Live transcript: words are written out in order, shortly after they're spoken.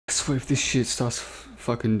swear if this shit starts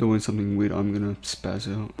fucking doing something weird, I'm gonna spaz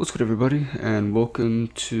out. What's good, everybody, and welcome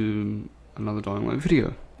to another Dying Light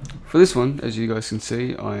video. For this one, as you guys can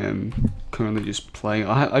see, I am currently just playing.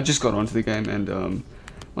 I just got onto the game and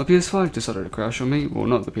my PS5 decided to crash on me. Well,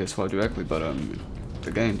 not the PS5 directly, but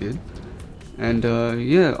the game did. And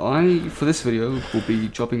yeah, for this video will be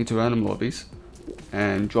dropping into random lobbies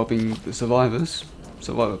and dropping the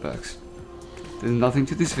survivor packs. There's nothing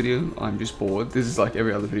to this video, I'm just bored. This is like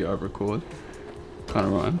every other video I record. Kinda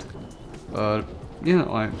rhymed. But yeah,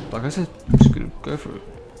 like I said, I'm just gonna go for it.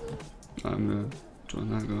 I'm gonna join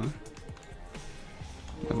that guy.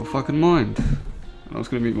 Never fucking mind. And I was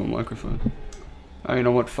gonna mute my microphone. Oh, you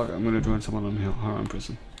know what, fuck it, I'm gonna join someone on Haram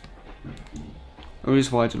Prison. The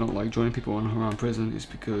reason why I do not like joining people on Haram Prison is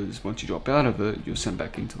because once you drop out of it, you're sent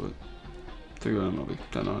back into it. Through your own lobby.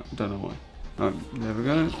 Don't know why. Alright, there we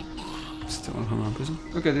go. Still on Haram Prison.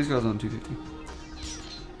 Okay, these guys are on 250.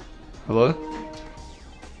 Hello?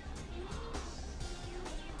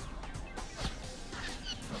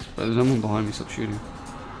 But there's no one behind me, stop shooting.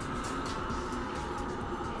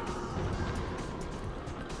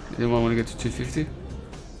 Anyone want to get to 250?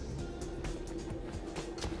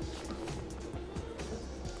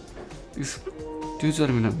 These dudes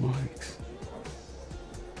don't even have mics.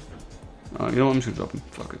 You know what, I'm just gonna drop them.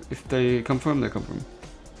 Fuck it. If they come from, they come from.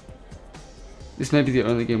 This may be the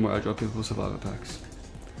only game where I drop people survivor packs.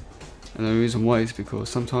 And the reason why is because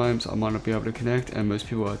sometimes I might not be able to connect and most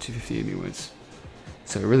people are 250 anyways.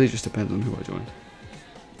 So it really just depends on who I join.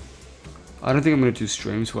 I don't think I'm going to do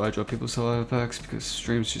streams where I drop people survivor packs because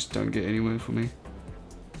streams just don't get anywhere for me.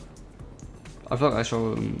 I feel like I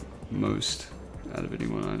struggle the most out of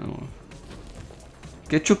anyone I know of.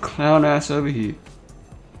 Get your clown ass over here.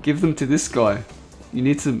 Give them to this guy. You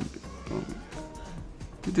need to...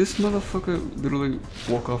 Did this motherfucker literally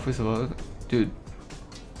walk off with survivor? Dude.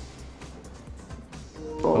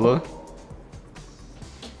 Hello?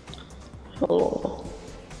 Hello.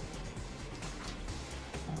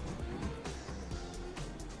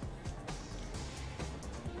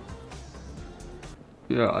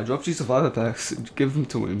 Yeah, I dropped you survivor packs. Give them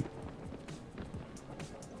to him.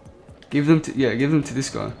 Give them to this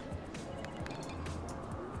guy.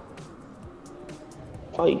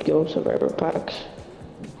 Oh, you give him survivor packs?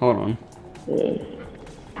 Hold on. Yeah.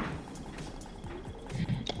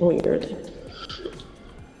 Weird.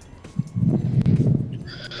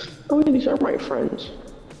 Oh, these are my friends.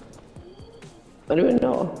 I don't even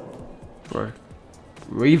know. Bro.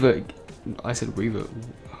 Reaver. I said Reaver.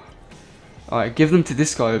 Alright, give them to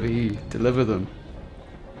this guy over here. Deliver them.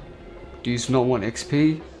 Do you not want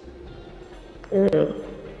XP? Yeah.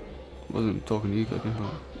 Wasn't talking to you, okay.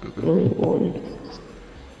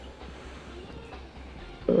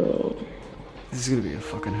 This is gonna be a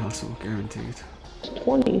fucking hassle, guaranteed.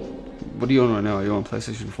 20. What are you on right now? Are you on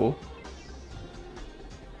PlayStation 4?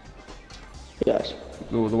 Yes.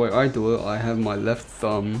 Well, the way I do it, I have my left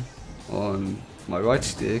thumb on my right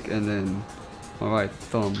stick and then my right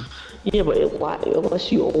thumb. Yeah, but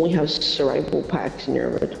unless you only have survival packs in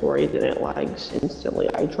your inventory, then it lags instantly.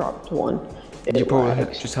 I dropped one. You probably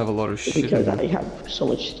just have a lot of shit. Because I have so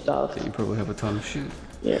much stuff. Yeah, you probably have a ton of shit.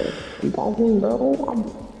 Yeah. I'm balling, bro. I'm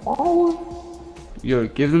balling. Yo,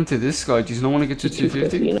 give them to this guy. Do you not want to get to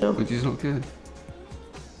 250? You know? Or do you not care?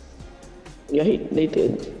 Yeah, they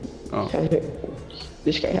did. Oh.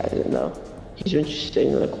 This guy hasn't though. He's been just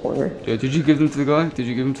sitting in the corner. Yeah, did you give them to the guy? Did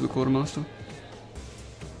you give them to the quartermaster?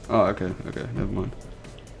 Oh, okay, never mind.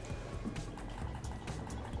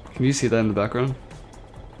 Can you see that in the background?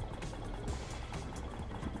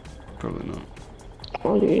 Probably not.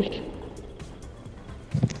 Oh, jeez.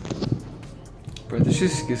 Bro, this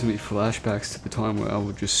just gives me flashbacks to the time where I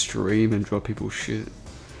would just stream and drop people's shit.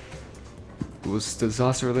 It was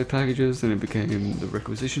disaster relay packages, then it became the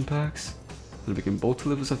requisition packs, then it became bolt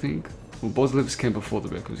delivers, I think. Well, bolt delivers came before the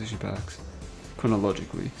requisition packs,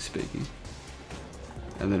 chronologically speaking.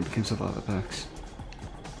 And then it became survivor packs.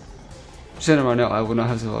 Saying it right now, I would not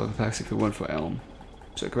have survivor packs if it weren't for Elm.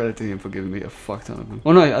 So credit to him for giving me a fuck ton of them.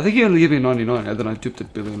 Oh no, I think he only gave me 99 and then I duped a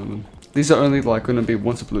billion of them. These are only like gonna be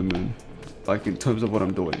once a blue moon. Like in terms of what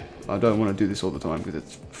I'm doing. I don't want to do this all the time because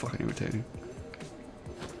it's fucking irritating.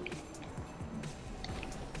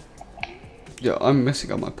 Yeah, I'm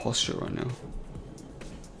messing up my posture right now.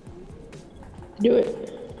 Do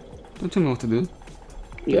it. Don't tell me what to do.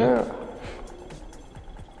 Yeah.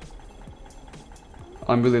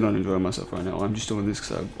 I'm really not enjoying myself right now. I'm just doing this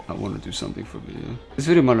because I want to do something for a video. This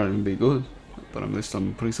video might not even be good, but at least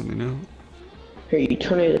I'm putting something out. Here, you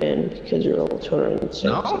turn it in because you're level 206.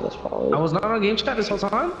 No, so that's probably... I was not on game chat this whole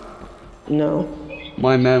time. No.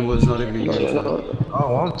 My man was not even No, using no, that. no.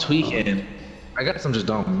 Oh, I'm tweaking. I guess I'm just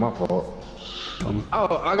dumb. My fault. Dumb.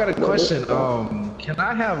 Oh, I got a question. Can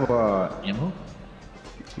I have ammo?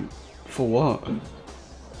 For what?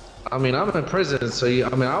 I mean, I'm in prison, so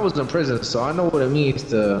I was in prison, so I know what it means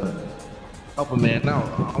to help a man out.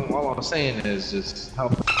 All I'm saying is just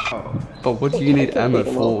help out. But what do you need ammo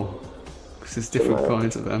for? Because there's different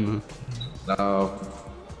kinds of ammo. No.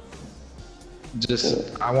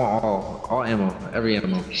 Just, I want all ammo, every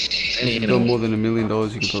ammo. Any If you got ammo. more than $1 million,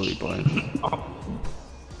 you can probably buy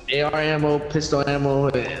it. AR ammo, pistol ammo,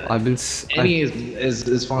 I've been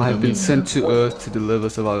is fine. I've been sent to Earth to deliver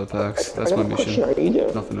survivor packs. That's my mission.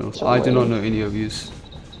 Nothing else. I do not know any of yous.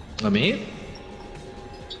 I mean?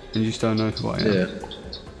 And you just don't know who I am. Yeah.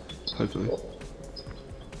 Hopefully.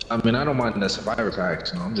 I mean, I don't mind the survivor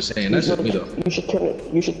packs. No, I'm just saying that's just me though. You should turn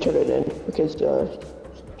it. You should turn it in because turn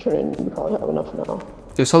it in. You probably have enough now.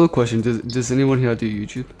 Yeah, solid question. Does anyone here do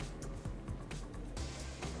YouTube?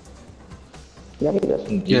 Yeah, he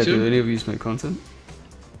does. Yeah, do YouTube? any of you make content?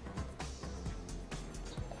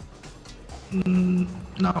 No.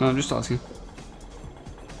 No, I'm just asking.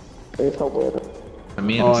 There's help with it. I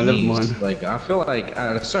mean, Oh, it's never knees. mind. Like, I feel like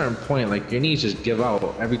at a certain point, like, your knees just give out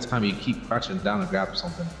every time you keep crouching down and grab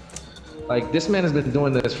something. Like, this man has been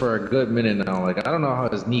doing this for a good minute now. Like, I don't know how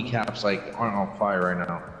his kneecaps, like, aren't on fire right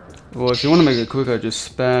now. Well, if you want to make it quicker,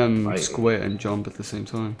 just spam Like- square and jump at the same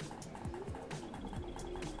time.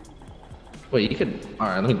 Wait, you could...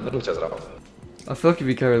 Alright, let me test it out. I feel like if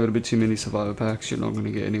you carry a little bit too many survivor packs, you're not going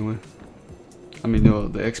to get anywhere. I mean, no,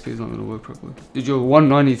 the XP is not going to work properly. Dude, you're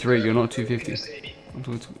 193, you're not 250. I'm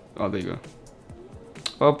talking to... Oh, there you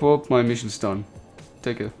go. Up, my mission's done.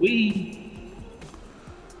 Take care. Wee.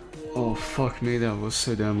 Oh, fuck me, that was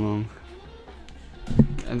so damn long.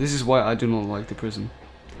 And this is why I do not like the prison.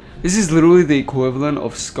 This is literally the equivalent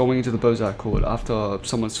of going into the Bozak Court after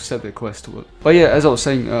someone's set their quest to it. But yeah, as I was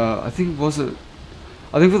saying, I think for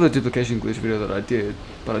the duplication glitch video that I did,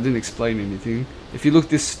 but I didn't explain anything. If you look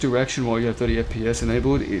this direction while you have 30 FPS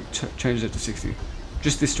enabled, it changed it to 60.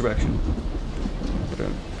 Just this direction. But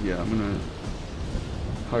yeah, I'm gonna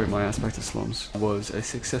hurry my ass back to slums. It was a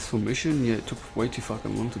successful mission, yeah, it took way too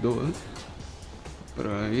fucking long to do it. But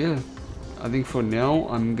yeah, I think for now,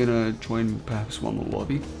 I'm gonna join perhaps one more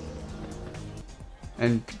lobby.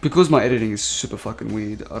 And because my editing is super fucking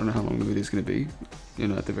weird, I don't know how long the video is gonna be, you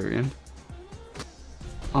know, at the very end.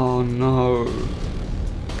 Oh no.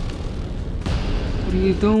 What are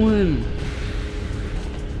you doing?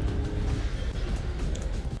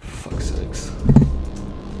 Fuck's sakes.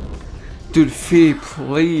 Dude, Fee,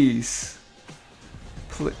 please.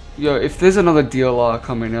 Yo, if there's another DLR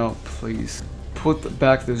coming out, please. Put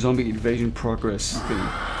back the zombie invasion progress thing.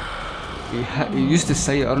 It used to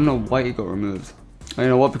say it, I don't know why it got removed. And you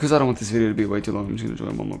know what, because I don't want this video to be way too long, I'm just gonna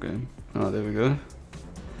join one more game. Oh, there we go.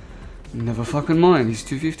 Never fucking mind, he's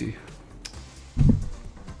 250.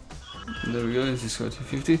 There we go, is this guy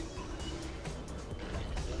 250?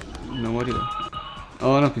 No idea.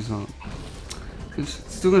 Oh, no, he's not. It's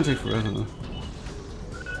still gonna take forever though.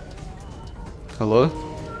 Hello?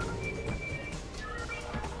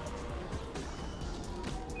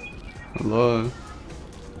 Hello?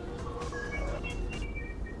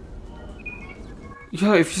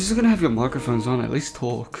 Yo, if you're just gonna have your microphones on, at least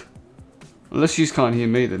talk. Unless you just can't hear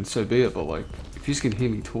me, then so be it, but like, if you just can hear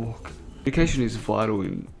me talk. Communication is vital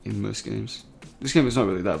in most games. This game is not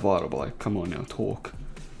really that vital, but like, come on now, talk.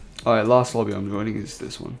 Alright, last lobby I'm joining is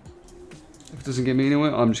this one. If it doesn't get me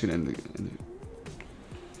anywhere, I'm just gonna end it.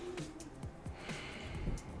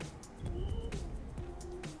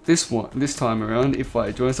 This time around, if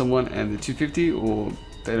I join someone and they're 250 or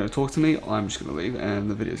they don't talk to me, I'm just gonna leave and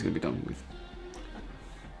the video's gonna be done with.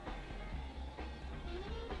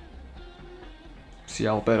 See,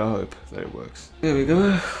 I'll better hope that it works. There we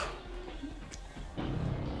go.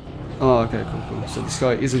 Oh, okay, cool. So this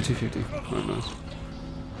guy isn't 250. Oh, nice.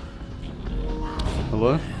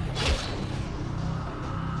 Hello?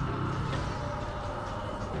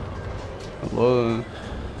 Hello?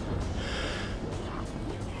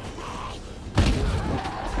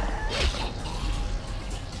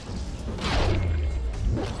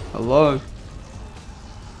 Hello?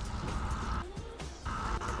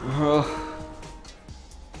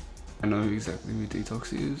 I know exactly who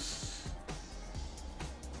Detox is.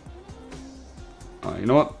 Alright, you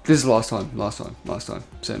know what? This is last time.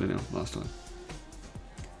 Saying it now, last time.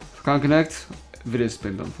 If I can't connect, video's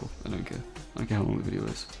been done for. I don't care. I don't care how long the video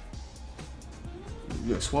is.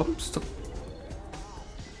 Yeah, swap? Stop.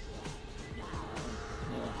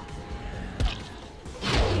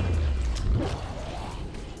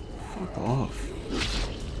 Fuck off.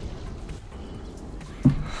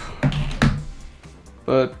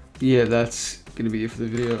 yeah, that's gonna be it for the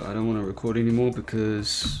video. I don't want to record anymore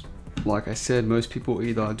because, like I said, most people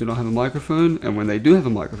either do not have a microphone, and when they do have a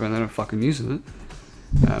microphone, they don't fucking use it.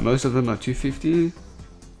 Most of them are 250,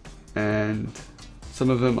 and some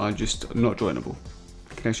of them are just not joinable.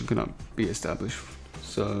 Connection cannot be established.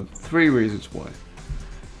 So 3 reasons why.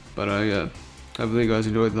 But yeah, hopefully you guys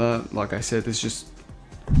enjoyed that. Like I said, it's just,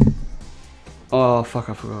 oh fuck,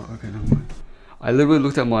 I forgot. Okay, never mind. I literally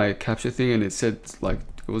looked at my capture thing and it said like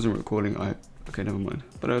it wasn't recording. Okay, never mind.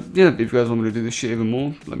 But yeah, if you guys want me to do this shit even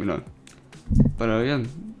more, let me know. But yeah,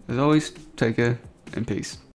 as always, take care and peace.